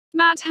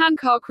Matt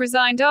Hancock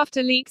resigned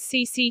after leaked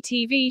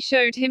CCTV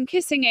showed him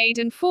kissing aide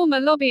and former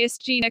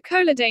lobbyist Gina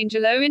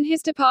Coladangelo in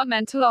his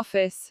departmental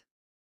office.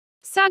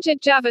 Sajid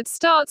Javid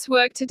starts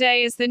work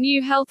today as the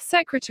new health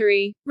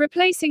secretary,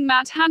 replacing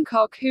Matt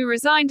Hancock, who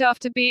resigned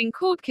after being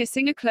caught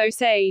kissing a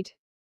close aide.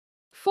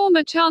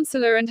 Former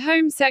Chancellor and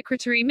Home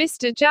Secretary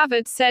Mr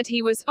Javid said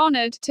he was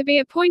honored to be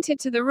appointed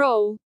to the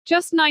role,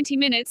 just 90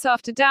 minutes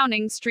after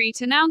Downing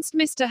Street announced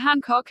Mr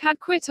Hancock had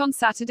quit on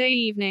Saturday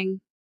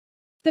evening.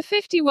 The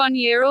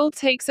 51-year-old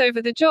takes over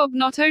the job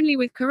not only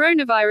with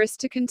coronavirus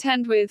to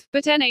contend with,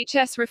 but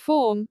NHS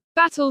reform,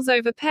 battles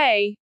over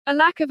pay, a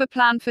lack of a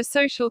plan for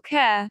social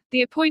care,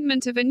 the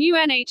appointment of a new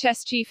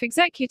NHS chief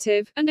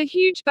executive, and a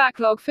huge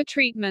backlog for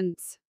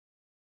treatments.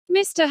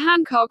 Mr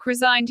Hancock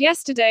resigned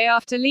yesterday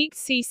after leaked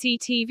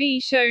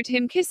CCTV showed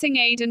him kissing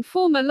aide and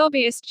former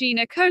lobbyist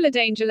Gina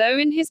Coladangelo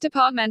in his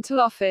departmental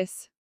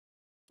office.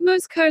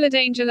 Ms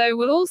Coladangelo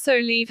will also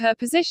leave her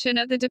position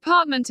at the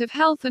Department of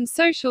Health and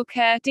Social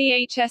Care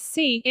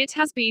 (DHSC), it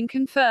has been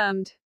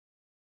confirmed.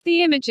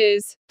 The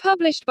images,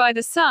 published by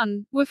The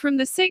Sun, were from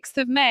the 6th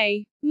of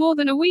May, more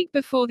than a week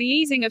before the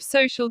easing of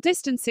social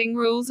distancing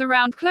rules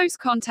around close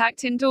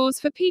contact indoors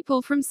for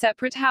people from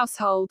separate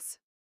households.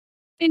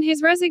 In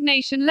his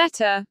resignation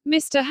letter,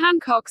 Mr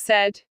Hancock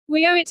said,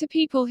 "We owe it to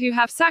people who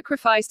have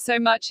sacrificed so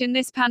much in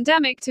this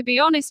pandemic to be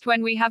honest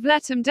when we have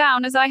let them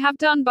down as I have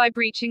done by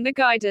breaching the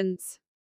guidance.